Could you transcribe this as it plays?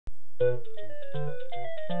Leap!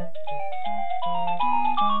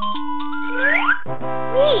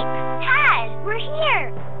 Tad! We're here!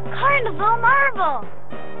 Carnival Marvel!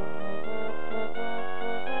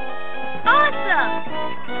 Awesome!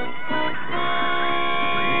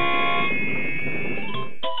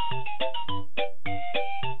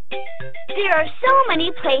 There are so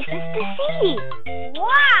many places to see!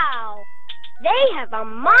 Wow! They have a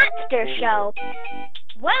monster show!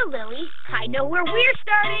 Well, Lily, I know where we're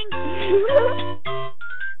starting!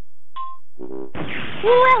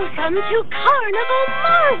 Welcome to Carnival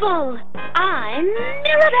Marvel! I'm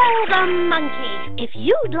Mirabelle the Monkey. If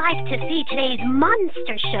you'd like to see today's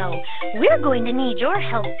monster show, we're going to need your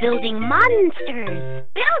help building monsters.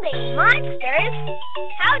 Building monsters?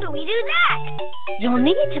 How do we do that? You'll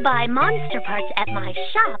need to buy monster parts at my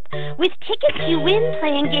shop with tickets you win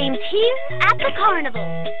playing games here at the carnival.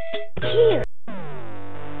 Here.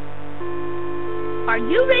 Are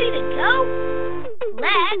you ready to go?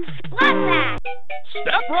 Let's splat that!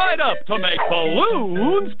 Step right up to make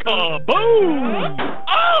balloons kaboom!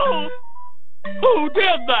 Oh! Who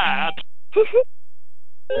did that?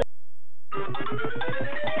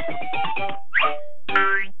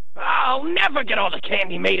 I'll never get all the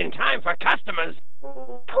candy made in time for customers.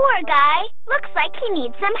 Poor guy. Looks like he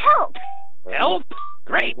needs some help. Help?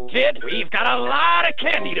 Great, kid. We've got a lot of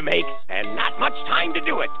candy to make and not much time to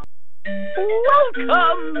do it.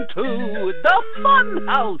 Welcome to the Fun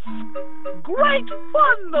House. Great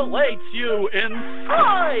fun awaits you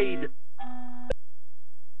inside.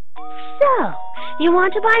 So, you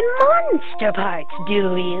want to buy monster parts,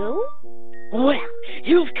 do you? Well,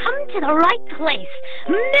 you've come to the right place.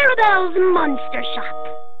 Mirabelle's Monster Shop.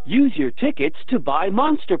 Use your tickets to buy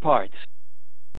monster parts.